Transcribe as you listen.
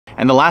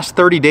And the last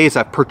 30 days,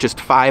 I've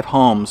purchased 5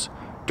 homes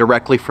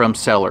directly from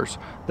sellers.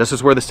 This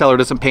is where the seller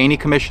doesn't pay any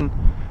commission.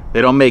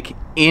 They don't make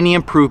any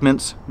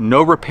improvements,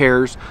 no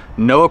repairs,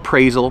 no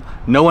appraisal,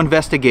 no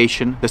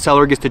investigation. The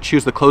seller gets to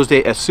choose the close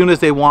date as soon as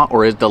they want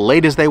or as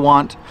delayed as they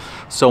want,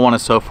 so on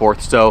and so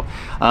forth. So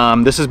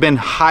this has been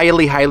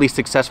highly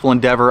successful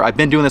endeavor. I've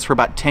been doing this for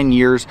about 10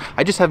 years.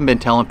 I just haven't been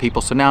telling people,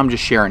 so now I'm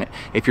just sharing it.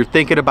 If you're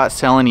thinking about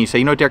selling and you say,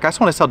 you know, Derek, I just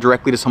want to sell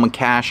directly to someone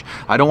cash.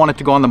 I don't want it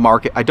to go on the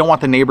market. I don't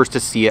want the neighbors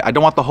to see it. I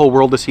don't want the whole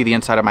world to see the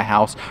inside of my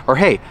house. Or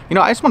hey, you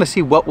know, I just want to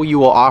see what you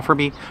will offer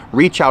me.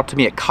 Reach out to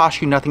me. It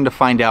costs you nothing to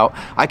find out.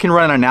 I can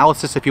run an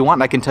analysis if you want,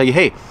 and I can tell you,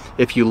 hey,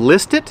 if you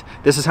list it,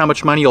 this is how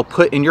much money you'll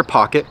put in your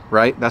pocket,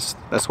 right? That's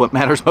what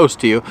matters most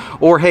to you.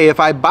 Or hey, if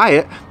I buy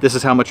it, this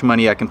is how much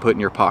money I can put in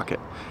your pocket.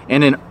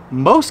 And in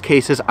most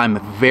cases, I'm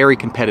very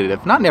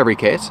competitive. Not in every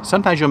case.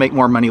 Sometimes you'll make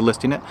more money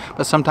listing it,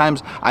 but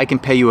sometimes I can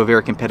pay you a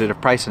very competitive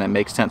price and it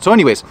makes sense. So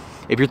anyways,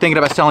 if you're thinking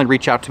about selling,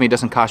 reach out to me. It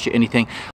doesn't cost you anything.